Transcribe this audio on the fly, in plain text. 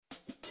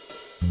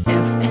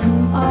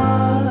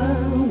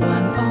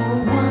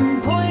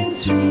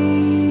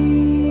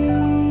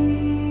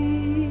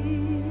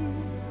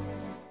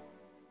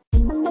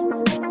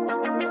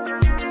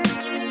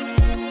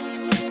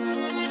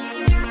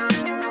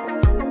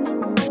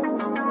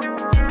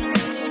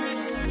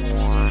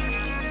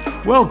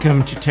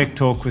Welcome to Tech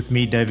Talk with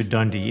me, David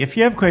Dondi. If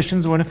you have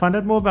questions or want to find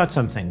out more about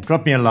something,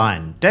 drop me a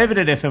line,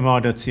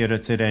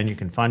 david@fmr.co.za, and you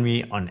can find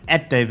me on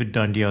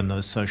 @DavidDondi on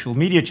those social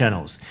media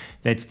channels.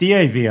 That's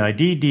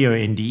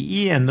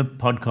DavidDonde and the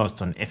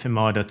podcast on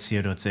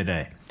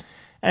fmr.co.za.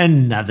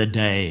 Another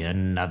day,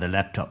 another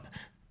laptop.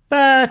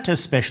 But a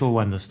special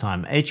one this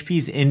time,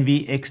 HP's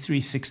ENVY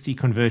X360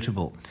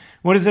 convertible.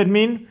 What does that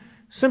mean?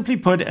 Simply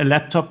put, a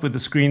laptop with a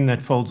screen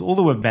that folds all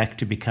the way back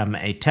to become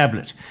a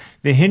tablet.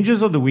 The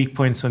hinges are the weak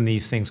points on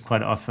these things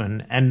quite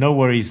often, and no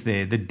worries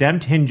there. The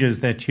damped hinges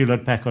that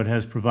Hewlett-Packard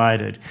has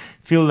provided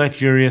feel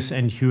luxurious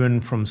and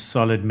hewn from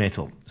solid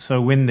metal,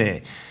 so win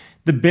there.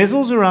 The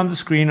bezels around the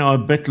screen are a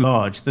bit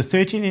large. The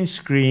 13-inch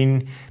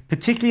screen,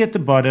 particularly at the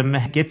bottom,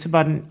 gets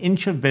about an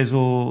inch of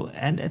bezel,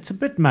 and it's a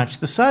bit much.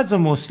 The sides are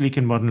more sleek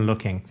and modern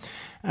looking.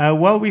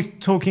 While we're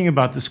talking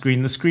about the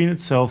screen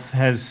itself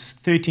has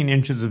 13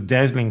 inches of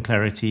dazzling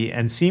clarity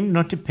and seemed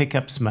not to pick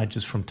up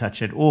smudges from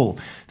touch at all.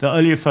 The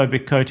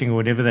oleophobic coating or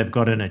whatever they've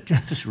got in it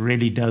just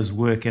really does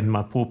work, and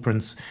my paw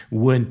prints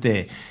weren't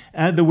there.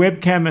 The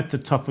webcam at the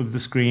top of the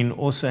screen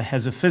also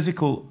has a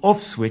physical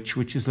off switch,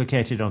 which is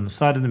located on the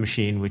side of the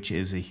machine, which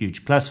is a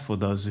huge plus for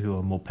those who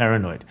are more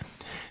paranoid.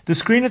 The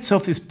screen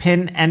itself is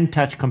pen and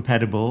touch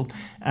compatible.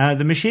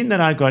 The machine that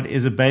I got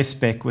is a base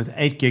spec with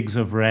 8 gigs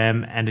of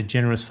RAM and a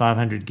generous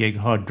 500 gig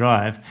hard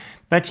drive,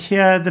 but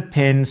here the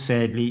pen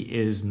sadly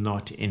is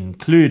not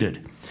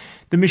included.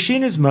 The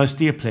machine is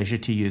mostly a pleasure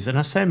to use, and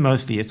I say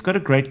mostly. It's got a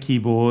great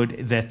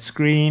keyboard, that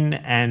screen,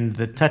 and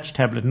the touch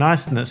tablet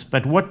niceness,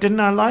 but what didn't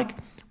I like?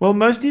 Well,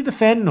 mostly the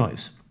fan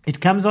noise.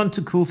 It comes on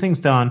to cool things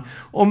down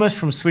almost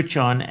from switch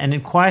on, and in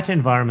quiet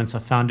environments I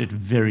found it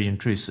very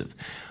intrusive.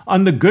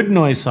 On the good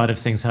noise side of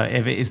things,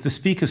 however, is the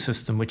speaker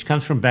system, which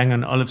comes from Bang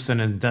 & Olufsen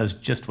and does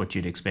just what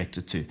you'd expect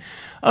it to.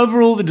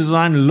 Overall, the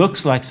design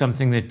looks like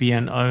something that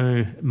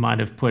B&O might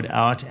have put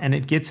out, and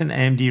it gets an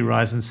AMD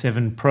Ryzen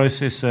 7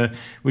 processor,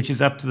 which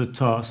is up to the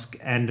task,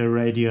 and a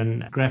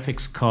Radeon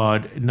graphics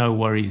card. No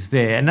worries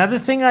there. Another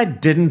thing I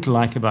didn't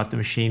like about the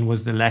machine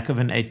was the lack of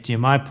an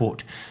HDMI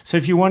port. So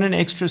if you want an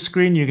extra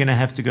screen, you're going to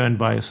have to go and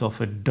buy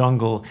yourself a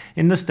dongle.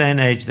 In this day and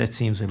age, that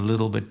seems a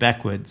little bit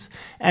backwards.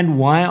 And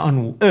why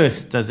on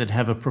earth does it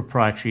have a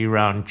proprietary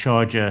round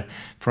charger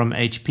from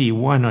HP?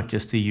 Why not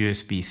just a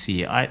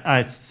USB-C?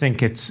 I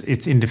think it's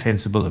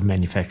indefensible of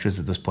manufacturers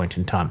at this point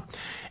in time.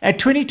 At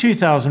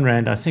 22,000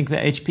 Rand, I think the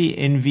HP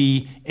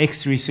ENVY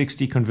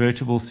X360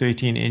 convertible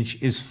 13-inch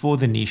is for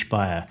the niche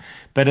buyer.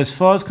 But as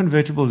far as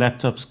convertible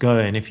laptops go,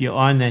 and if you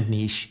are in that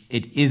niche,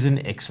 it is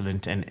an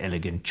excellent and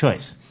elegant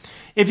choice.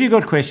 If you've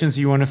got questions or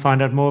you want to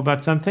find out more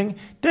about something,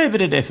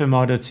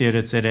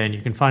 david@fmr.co.za, and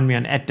you can find me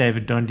on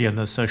 @DavidDondi on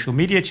those social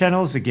media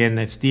channels. Again,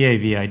 that's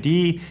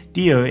DavidDonde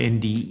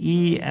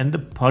and the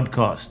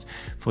podcast.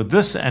 For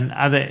this and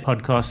other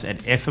podcasts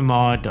at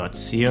fmr.co.za.